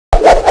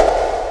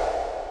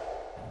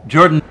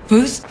Jordan.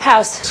 Booth.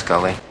 House.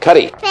 Scully.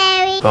 Cuddy.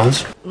 Perry.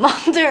 Bones.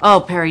 Mulder. Oh,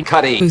 Perry.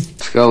 Cuddy.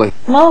 Booth. Scully.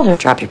 Mulder.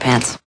 Drop your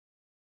pants.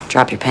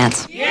 Drop your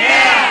pants.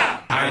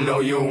 Yeah! I know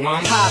you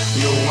want pop,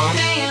 you want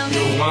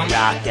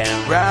rock and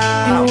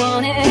roll. You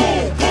want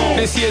it?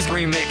 This year's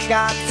remix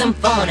Got some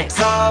phonics.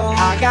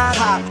 I got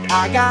pop,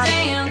 I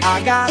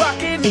got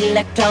rockin'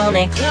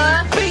 Electronic.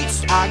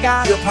 beats. I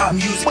got hip hop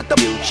music with the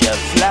future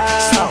flow.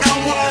 So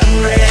don't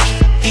worry,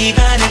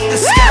 even if the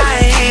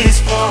sky is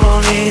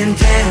falling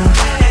down.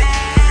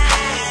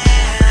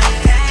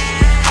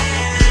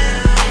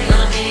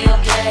 Gonna be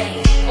okay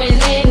when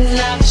it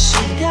knocks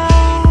you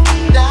down.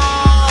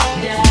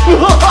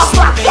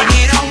 So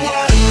baby, don't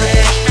worry.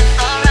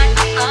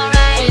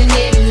 Alright. When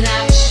it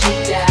knocks you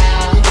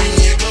down.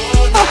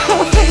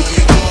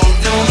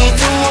 Don't need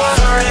to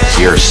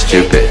worry. You're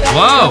stupid.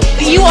 Whoa.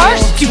 You are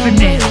stupid,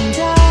 man.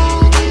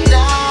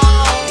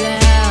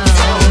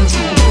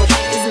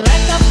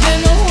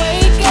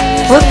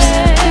 Whoops.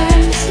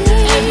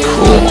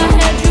 Cool.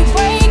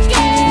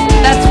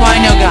 That's why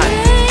no gun.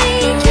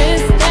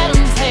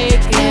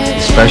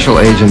 Special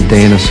Agent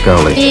Dana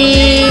Scully.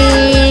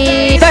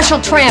 Special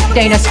tramp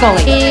Dana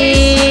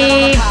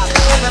Scully.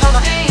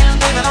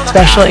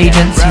 Special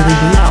Agent Seeley.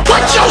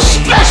 What's so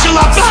special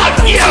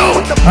about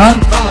you? Huh?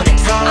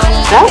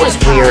 That was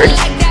weird.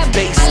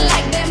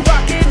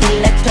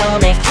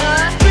 Electronic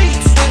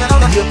beats.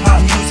 Hip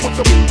hop music with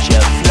the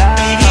future flow.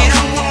 Baby,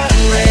 don't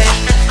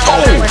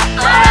worry.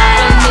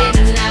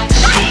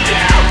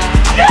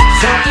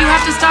 You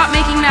have to stop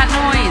making that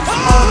noise.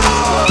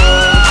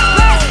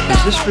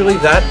 Is this really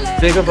that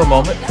big of a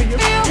moment for you?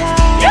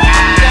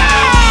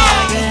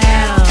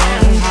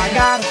 I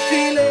got a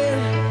feeling.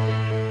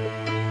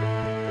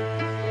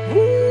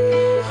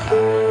 Ooh, I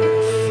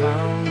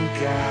found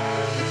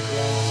God.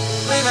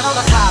 Living on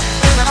the top,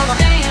 living on the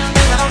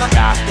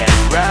rock and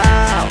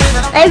roll.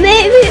 I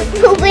made me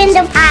poop in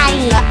the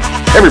potty.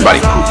 Everybody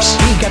poops.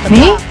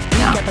 Me?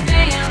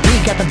 We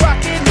got the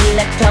rockin'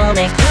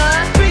 Electronic.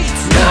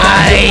 beats.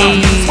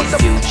 Nice. With the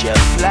future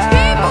flow.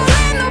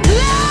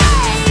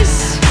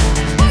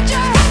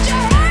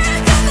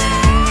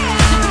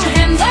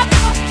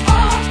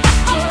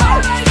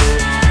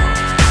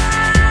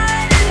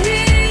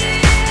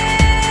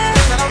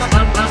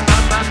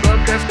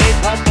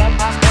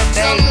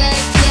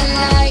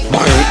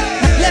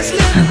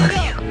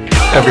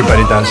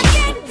 Everybody does.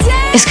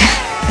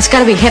 It's got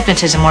to be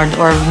hypnotism or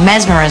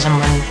mesmerism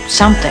or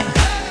something.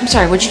 I'm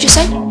sorry, what'd you just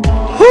say?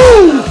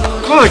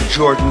 Good,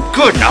 Jordan.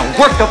 Good. Now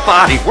work the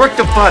body. Work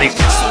the body. So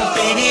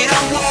baby,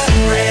 don't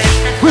worry.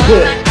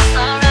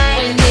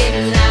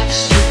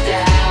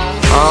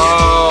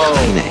 Oh.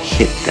 Dana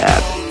hit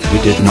that. You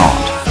did not.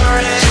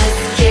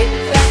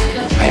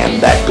 I am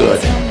that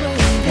good.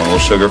 Want a little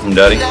sugar from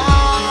Daddy?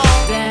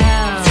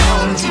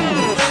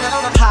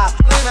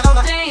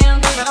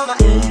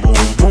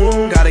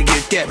 Boom, gotta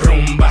get that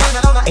rumba.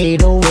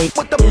 808.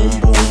 With the boom,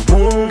 boom,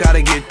 boom,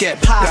 gotta get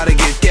that pop. Gotta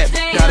get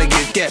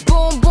that.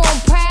 Boom, boom,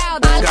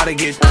 proud. Gotta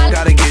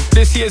get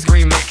this year's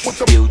remix with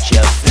the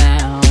future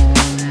sound.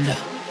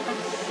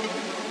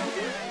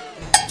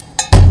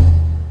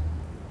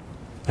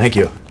 Thank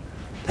you.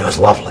 That was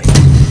lovely.